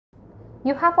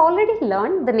You have already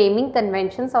learned the naming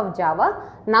conventions of Java.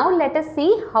 Now let us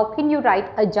see how can you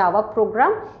write a Java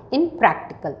program in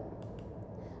practical.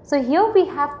 So here we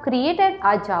have created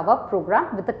our Java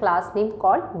program with a class name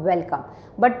called welcome.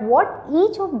 But what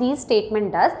each of these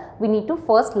statements does, we need to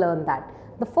first learn that.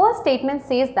 The first statement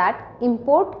says that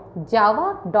import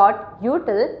java.util.*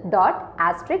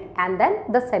 and then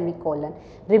the semicolon.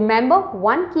 Remember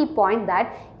one key point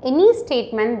that any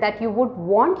statement that you would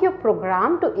want your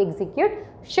program to execute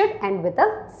should end with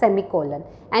a semicolon.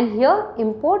 And here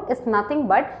import is nothing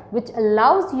but which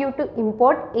allows you to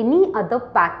import any other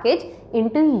package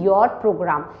into your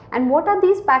program. And what are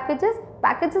these packages?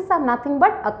 Packages are nothing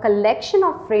but a collection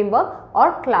of framework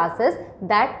or classes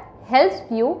that helps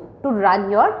you to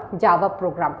run your Java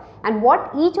program. And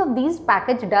what each of these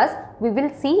package does, we will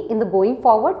see in the going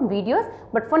forward videos.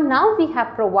 But for now, we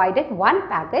have provided one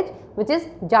package which is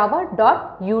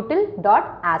java.util.*,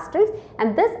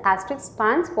 and this asterisk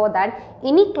stands for that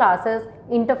any classes,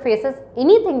 interfaces,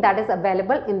 anything that is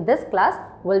available in this class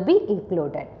will be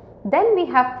included. Then we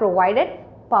have provided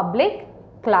public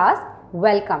class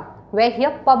welcome, where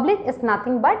here public is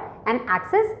nothing but an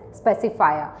access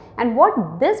specifier. And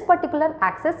what this particular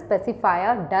access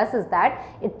specifier does is that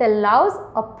it allows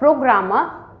a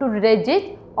programmer to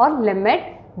restrict or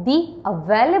limit the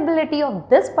availability of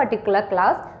this particular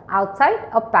class outside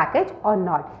a package or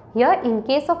not. Here in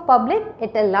case of public,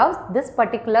 it allows this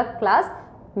particular class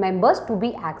members to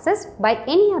be accessed by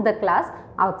any other class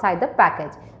outside the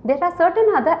package. There are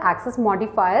certain other access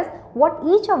modifiers. What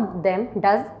each of them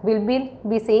does will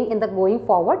be seeing in the going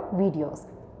forward videos.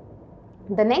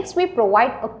 The next, we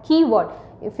provide a keyword.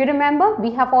 If you remember,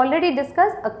 we have already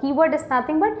discussed a keyword is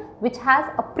nothing but which has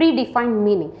a predefined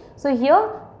meaning. So here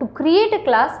to create a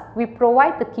class, we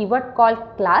provide the keyword called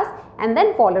class and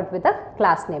then followed with a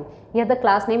class name. Here the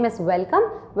class name is welcome,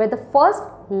 where the first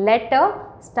letter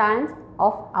stands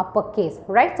of uppercase,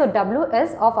 right? So W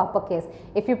is of uppercase.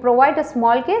 If you provide a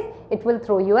small case, it will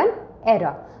throw you an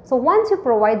error. So once you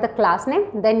provide the class name,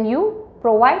 then you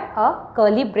provide a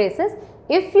curly braces.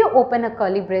 If you open a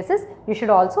curly braces, you should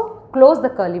also close the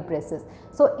curly braces.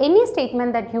 So any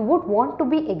statement that you would want to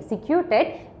be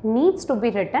executed needs to be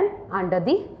written under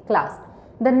the class.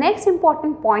 The next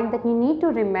important point that you need to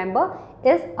remember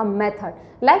is a method.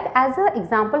 Like as an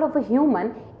example of a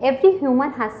human, every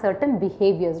human has certain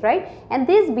behaviors, right? And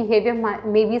this behavior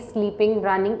may be sleeping,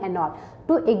 running and all.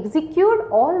 To execute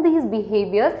all these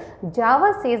behaviors,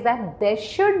 Java says that there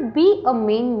should be a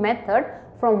main method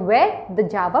from where the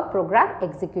Java program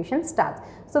execution starts.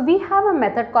 So we have a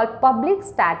method called public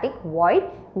static void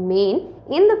main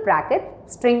in the bracket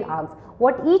string args.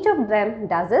 What each of them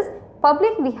does is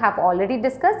public we have already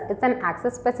discussed, it's an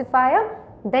access specifier.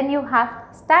 Then you have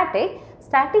static.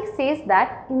 Static says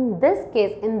that in this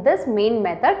case, in this main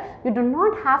method, you do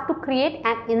not have to create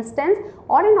an instance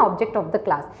or an object of the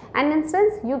class. An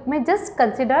instance you may just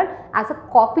consider as a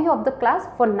copy of the class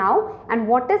for now, and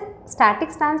what is static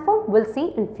stands for, we'll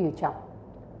see in future.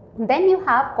 Then you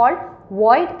have called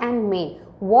void and main.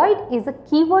 Void is a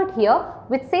keyword here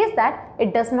which says that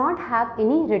it does not have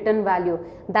any return value.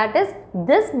 That is,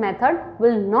 this method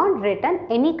will not return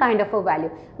any kind of a value.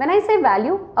 When I say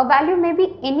value, a value may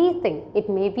be anything. It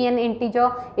may be an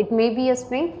integer, it may be a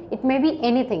string, it may be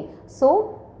anything.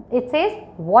 So it says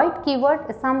void keyword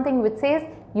is something which says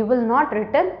you will not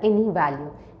return any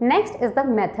value. Next is the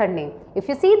method name. If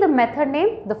you see the method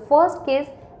name, the first case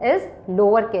is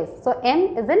lowercase. So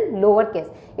n is in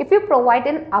lowercase. If you provide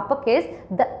in uppercase,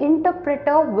 the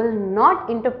interpreter will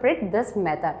not interpret this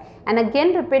method. And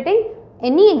again repeating,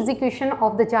 any execution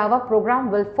of the Java program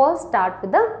will first start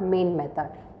with the main method.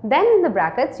 Then in the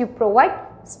brackets you provide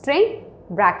string,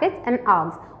 brackets and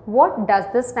args. What does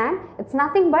this stand? It's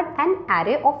nothing but an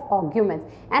array of arguments.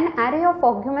 An array of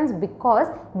arguments because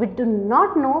we do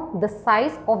not know the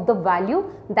size of the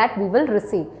value that we will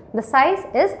receive. The size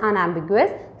is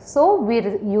unambiguous, so we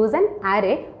use an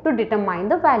array to determine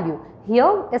the value.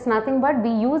 Here is nothing but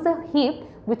we use a heap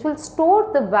which will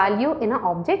store the value in an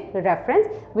object reference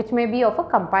which may be of a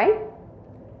compiled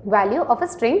value of a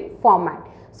string format.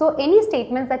 So any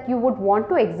statements that you would want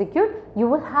to execute, you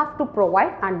will have to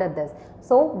provide under this.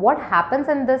 So what happens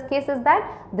in this case is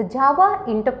that the Java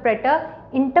interpreter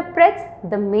interprets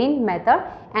the main method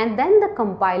and then the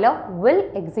compiler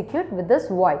will execute with this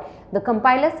void. The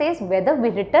compiler says whether we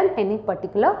return any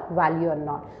particular value or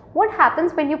not. What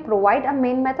happens when you provide a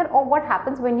main method, or what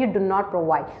happens when you do not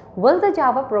provide? Will the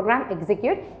Java program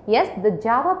execute? Yes, the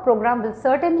Java program will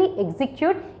certainly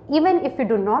execute even if you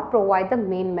do not provide the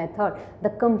main method. The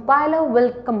compiler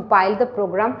will compile the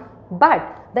program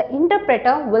but the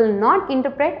interpreter will not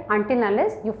interpret until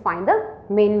unless you find the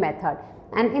main method.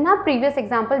 And in our previous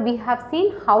example, we have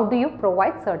seen how do you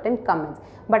provide certain comments,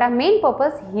 but our main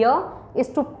purpose here is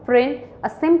to print a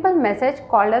simple message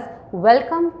called as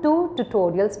welcome to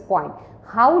tutorials point.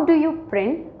 How do you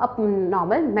print a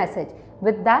normal message?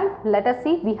 With that, let us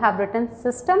see, we have written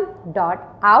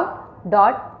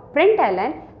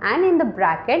system.out.println, and in the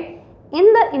bracket,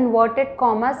 in the inverted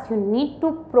commas, you need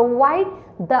to provide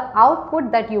the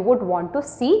output that you would want to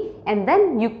see, and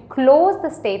then you close the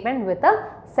statement with a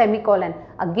semicolon.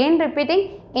 Again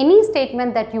repeating, any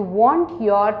statement that you want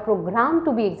your program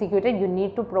to be executed, you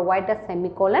need to provide a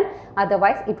semicolon,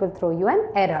 otherwise it will throw you an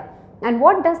error. And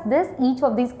what does this, each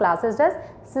of these classes does?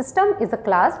 System is a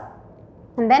class,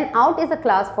 and then out is a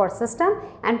class for system,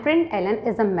 and println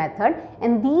is a method,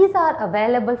 and these are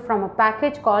available from a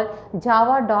package called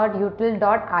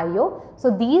java.util.io. So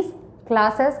these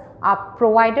classes are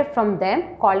provided from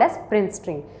them called as print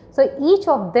string. So each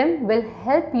of them will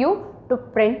help you to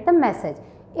print the message.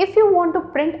 If you want to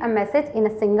print a message in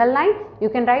a single line, you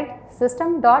can write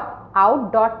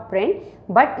system.out.print,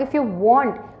 but if you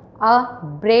want a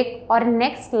break or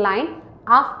next line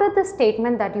after the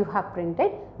statement that you have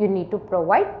printed, you need to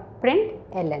provide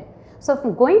println. So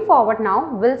going forward now,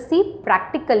 we'll see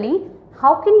practically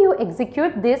how can you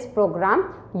execute this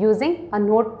program using a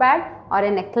notepad or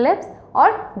an Eclipse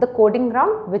or the coding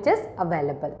ground which is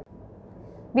available.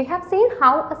 We have seen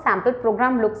how a sample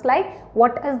program looks like,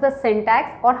 what is the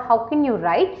syntax or how can you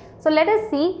write. So let us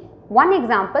see one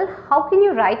example, how can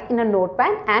you write in a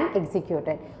notepad and execute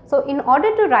it. So in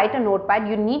order to write a notepad,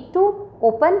 you need to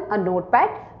open a notepad,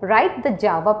 write the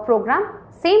Java program,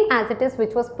 same as it is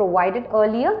which was provided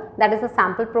earlier, that is a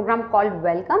sample program called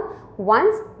welcome.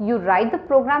 Once you write the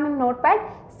program in notepad,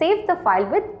 save the file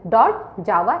with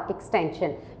 .java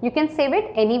extension. You can save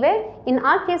it anywhere. In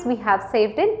our case, we have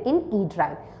saved it in E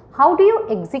drive. How do you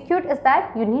execute is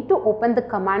that you need to open the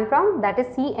command prompt, that is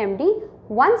cmd.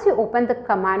 Once you open the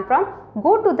command prompt,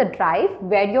 go to the drive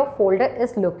where your folder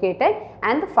is located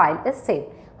and the file is saved.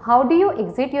 How do you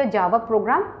exit your Java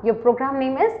program? Your program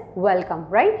name is welcome,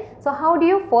 right? So how do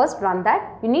you first run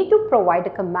that? You need to provide a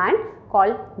command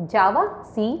called java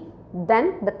c,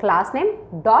 then the class name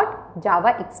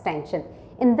 .java extension.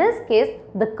 In this case,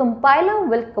 the compiler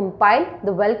will compile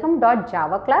the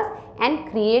welcome.java class and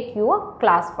create your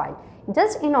class file.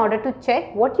 Just in order to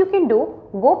check, what you can do,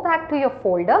 go back to your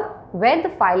folder where the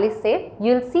file is saved.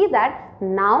 You will see that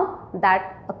now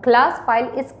that a class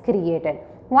file is created.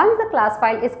 Once the class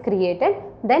file is created,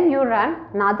 then you run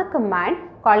another command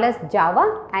called as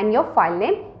java and your file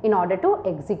name in order to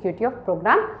execute your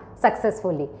program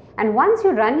successfully. And once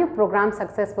you run your program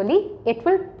successfully, it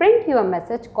will print you a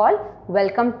message called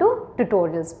welcome to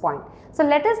tutorials point. So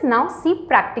let us now see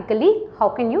practically how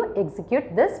can you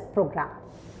execute this program.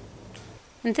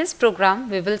 In this program,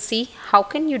 we will see how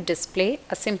can you display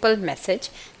a simple message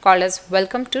called as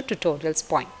welcome to tutorials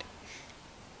point.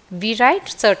 We write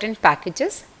certain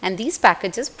packages, and these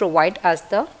packages provide us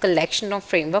the collection of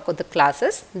framework of the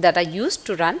classes that are used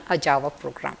to run a Java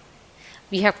program.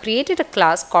 We have created a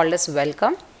class called as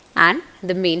welcome and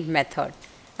the main method.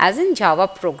 As in Java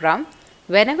program,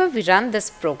 whenever we run this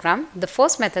program, the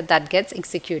first method that gets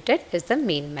executed is the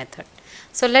main method.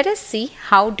 So let us see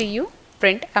how do you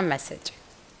print a message.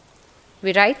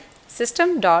 We write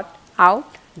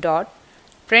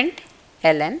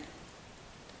system.out.println.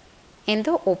 In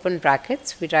the open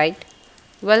brackets, we write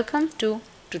welcome to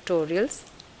tutorials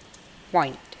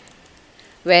point,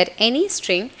 where any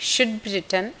string should be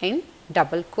written in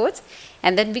double quotes,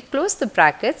 and then we close the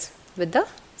brackets with the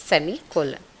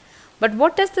semicolon. But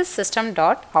what does this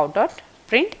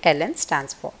system.out.println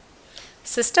stands for?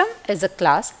 System is a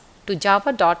class to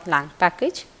java.lang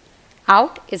package,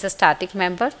 out is a static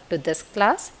member to this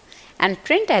class, and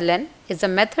println is a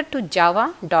method to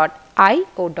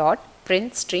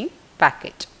java.io.printstring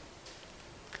package.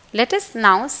 Let us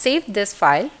now save this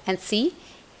file and see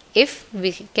if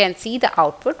we can see the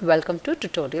output welcome to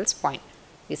tutorials point.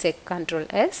 We say Ctrl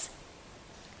S,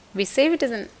 we save it as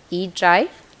an E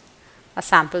drive, a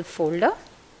sample folder,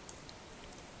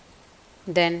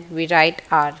 then we write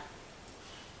our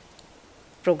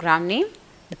program name.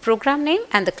 The program name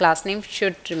and the class name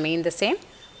should remain the same,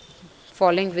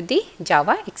 following with the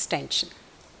Java extension.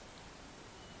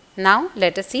 Now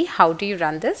let us see how do you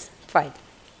run this file.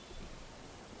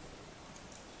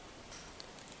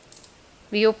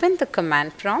 We open the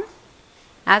command prompt.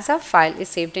 As our file is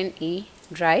saved in E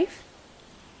drive,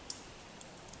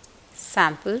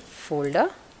 sample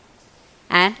folder,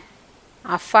 and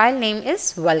our file name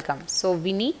is welcome. So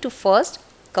we need to first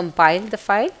compile the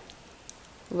file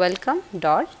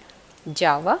welcome.java.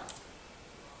 Java.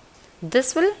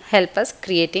 This will help us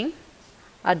creating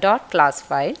a .class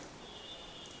file.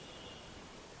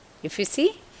 If you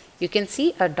see, you can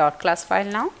see a .class file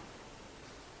now,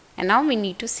 and now we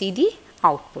need to see the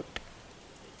output.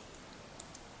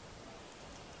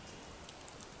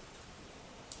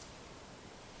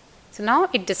 So now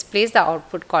it displays the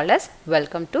output called as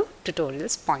welcome to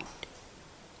tutorials point.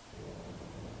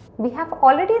 We have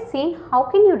already seen how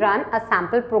can you run a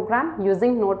sample program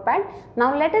using Notepad.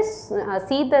 Now let us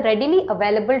see the readily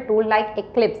available tool like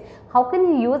Eclipse. How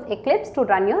can you use Eclipse to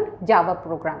run your Java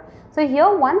program? So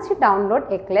here, once you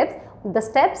download Eclipse, the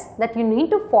steps that you need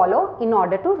to follow in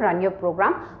order to run your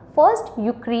program. First,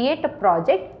 you create a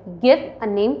project, give a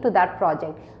name to that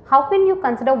project. How can you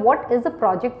consider what is a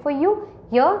project for you?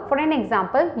 Here, for an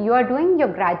example, you are doing your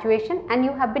graduation and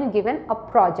you have been given a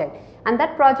project, and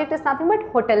that project is nothing but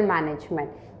hotel management.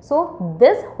 So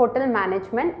this hotel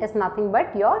management is nothing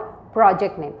but your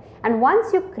project name. And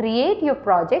once you create your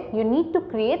project, you need to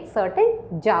create certain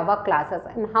Java classes.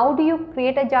 And how do you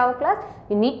create a Java class?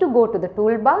 You need to go to the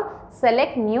toolbar,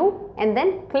 select new, and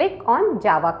then click on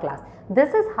Java class.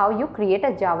 This is how you create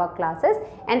a Java classes,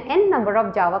 and n number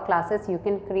of Java classes you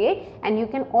can create, and you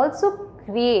can also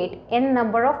create n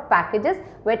number of packages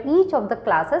where each of the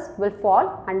classes will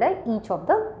fall under each of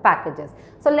the packages.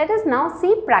 So let us now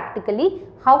see practically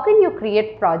how can you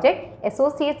create project,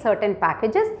 associate certain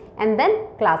packages, and then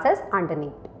classes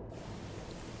underneath.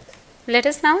 Let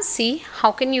us now see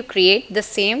how can you create the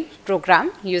same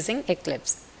program using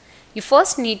Eclipse. You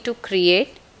first need to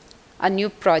create a new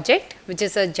project, which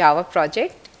is a Java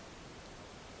project.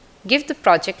 Give the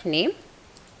project name.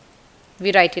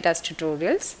 We write it as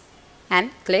tutorials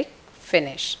and click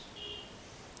finish.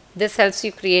 This helps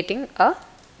you creating a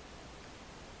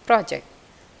project.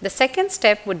 The second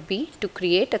step would be to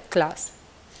create a class.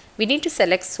 We need to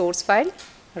select source file,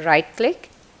 right click,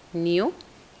 new,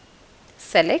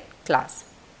 select class.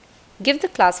 Give the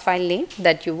class file name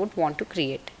that you would want to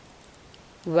create.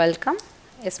 Welcome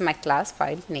is my class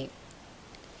file name.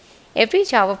 Every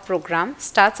Java program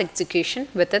starts execution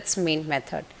with its main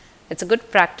method. It's a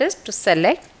good practice to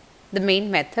select the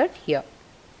main method here.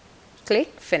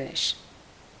 Click finish.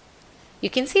 You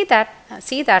can see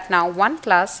that now one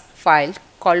class file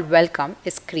called welcome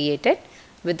is created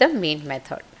with the main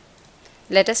method.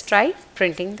 Let us try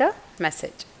printing the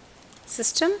message.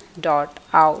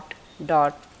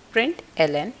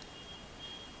 System.out.println,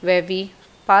 where we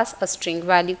pass a string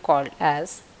value called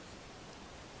as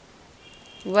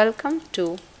welcome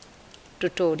to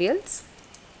tutorials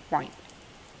point.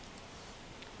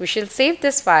 We shall save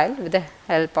this file with the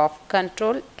help of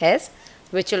Ctrl S,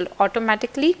 which will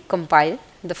automatically compile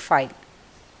the file.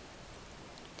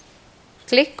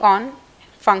 Click on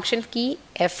function key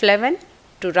F11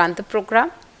 to run the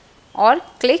program, or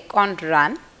click on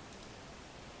run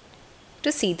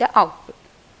to see the output.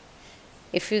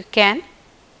 If you can,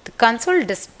 the console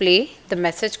display the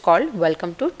message called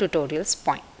welcome to tutorials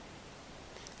point.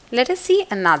 Let us see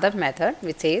another method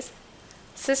which says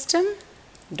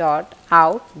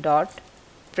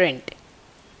system.out.print.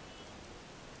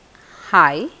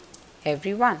 Hi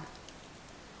everyone.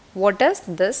 What does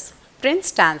this print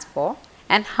stands for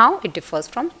and how it differs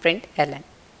from println?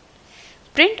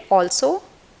 Print also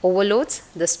overloads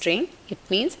the string. It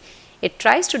means it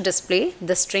tries to display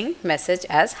the string message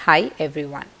as hi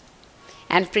everyone.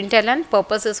 And println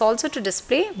purpose is also to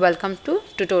display welcome to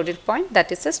tutorial point,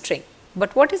 that is a string.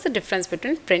 But what is the difference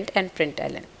between print and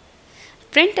println?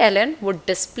 Println would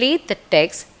display the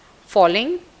text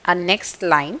following a next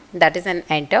line, that is an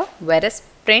enter, whereas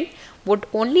print would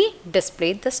only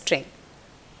display the string.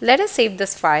 Let us save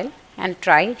this file and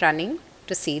try running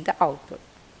to see the output.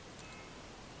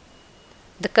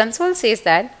 The console says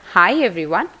that hi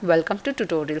everyone, welcome to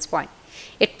tutorials point.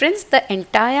 It prints the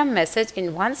entire message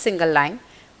in one single line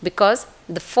because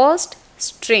the first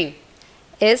string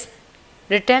is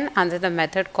written under the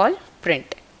method called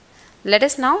print. Let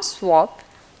us now swap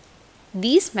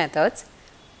these methods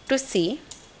to see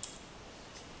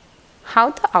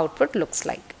how the output looks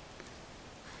like.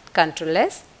 Ctrl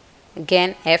S,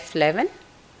 again F11.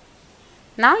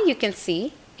 Now you can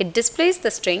see it displays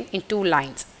the string in two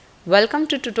lines. Welcome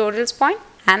to tutorials point,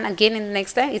 and again in the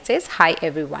next line it says hi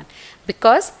everyone,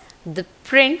 because the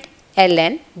print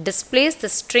ln displays the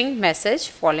string message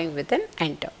following with an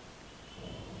enter.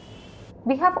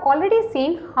 We have already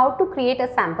seen how to create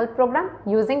a sample program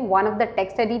using one of the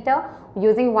text editor,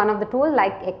 using one of the tool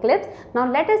like Eclipse. Now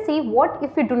let us see what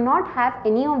if you do not have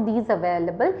any of these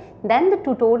available, then the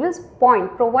tutorials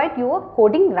point provide you a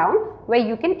coding ground where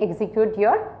you can execute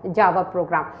your Java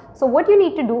program. So what you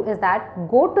need to do is that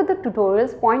go to the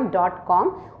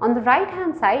tutorialspoint.com. On the right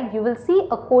hand side you will see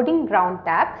a coding ground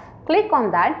tab. Click on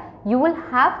that. You will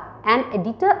have an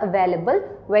editor available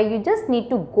where you just need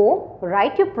to go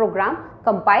write your program,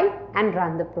 compile and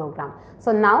run the program.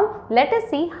 So now let us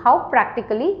see how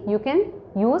practically you can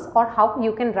use or how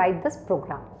you can write this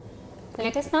program.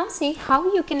 Let us now see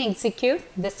how you can execute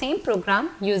the same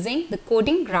program using the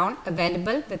coding ground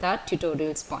available with our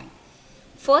tutorials point.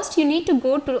 First you need to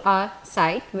go to our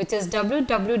site, which is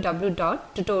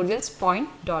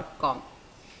www.tutorialspoint.com.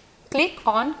 Click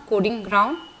on coding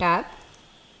ground tab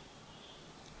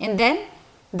and then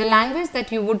the language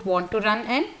that you would want to run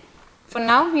in. For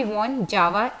now we want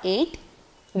Java 8.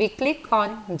 We click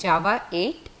on Java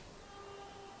 8.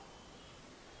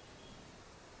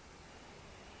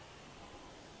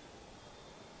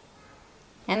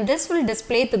 And this will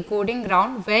display the coding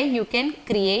ground where you can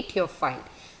create your file.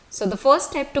 So the first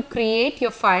step to create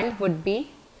your file would be,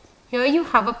 here you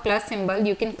have a plus symbol,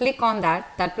 you can click on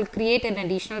that, that will create an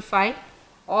additional file,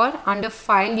 or under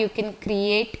file you can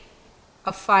create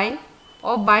a file,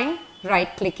 or by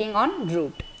right clicking on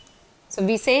root. So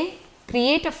we say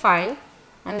create a file,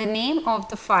 and the name of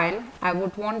the file I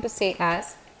would want to say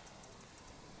as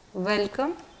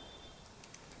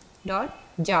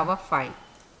welcome.java file.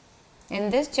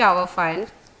 In this Java file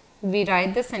we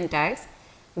write the syntax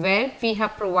where we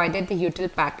have provided the util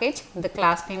package, the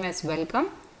class name is welcome,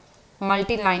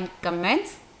 multi-line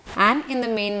comments, and in the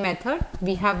main method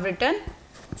we have written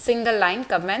single line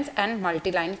comments and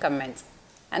multi-line comments.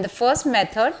 And the first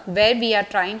method where we are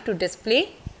trying to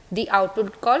display the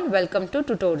output called welcome to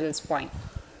tutorials point.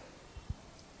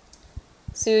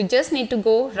 So you just need to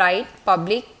go write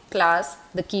public class,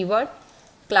 the keyword,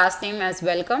 class name as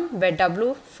welcome, where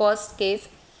W first case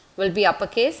will be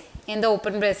uppercase. In the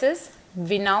open braces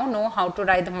we now know how to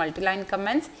write the multi-line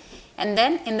comments, and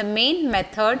then in the main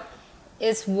method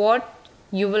is what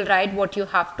you will write what you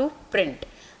have to print.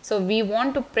 So we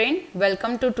want to print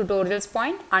welcome to tutorials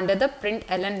point under the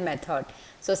println method.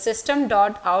 So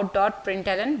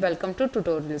system.out.println welcome to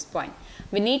tutorials point.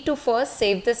 We need to first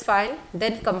save this file,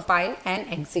 then compile and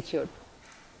execute.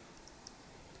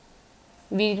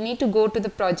 We need to go to the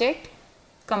project,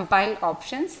 compile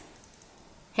options.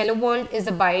 Hello world is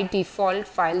the by default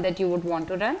file that you would want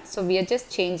to run. So we are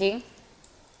just changing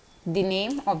the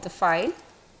name of the file,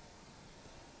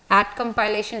 at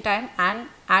compilation time and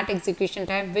at execution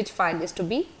time which file is to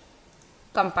be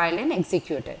compiled and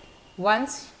executed.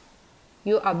 Once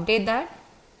you update that,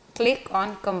 click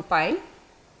on compile.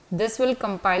 This will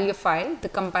compile your file. The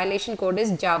compilation code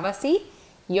is javac,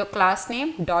 your class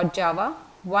name .java.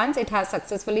 Once it has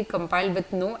successfully compiled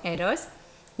with no errors,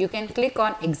 you can click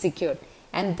on execute,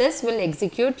 and this will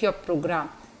execute your program.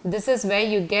 This is where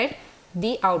you get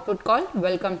the output called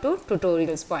welcome to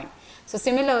tutorials point. So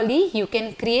similarly you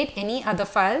can create any other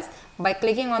files by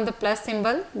clicking on the plus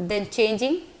symbol, then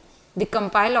changing the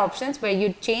compile options where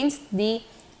you change the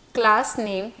class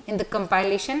name in the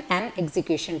compilation and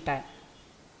execution time.